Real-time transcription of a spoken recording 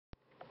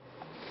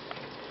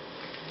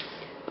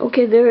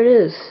Okay, there it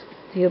is.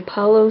 The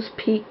Apollo's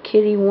Peak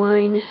Kitty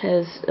wine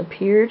has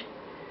appeared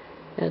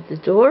at the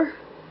door.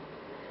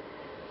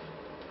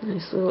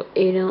 Nice little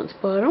 8-ounce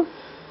bottle.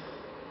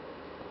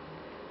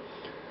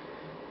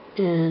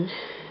 And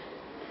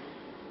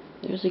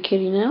there's the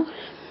kitty now.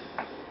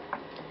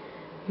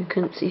 You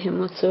couldn't see him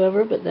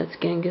whatsoever, but that's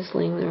Genghis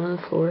laying there on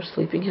the floor,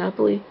 sleeping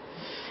happily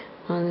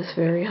on this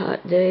very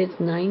hot day. It's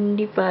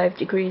 95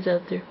 degrees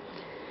out there.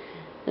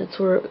 That's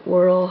where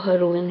we're all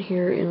huddled in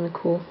here in the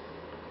cool.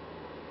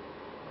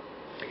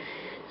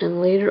 And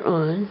later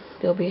on,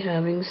 they'll be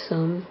having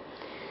some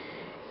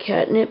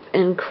catnip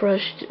and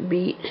crushed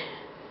beet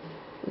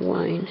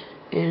wine,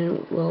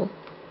 and we'll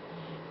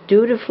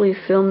dutifully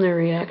film their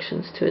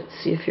reactions to it to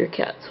see if your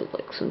cats would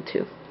like some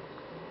too.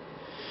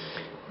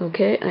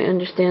 Okay, I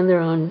understand they're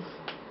on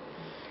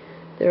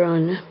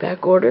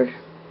back order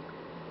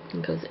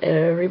because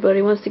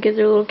everybody wants to get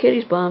their little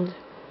kitties bombed.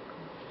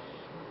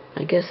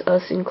 I guess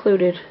us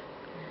included.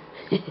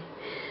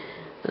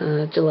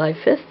 July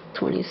 5th,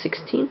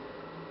 2016.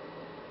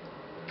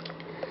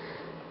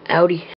 Audi.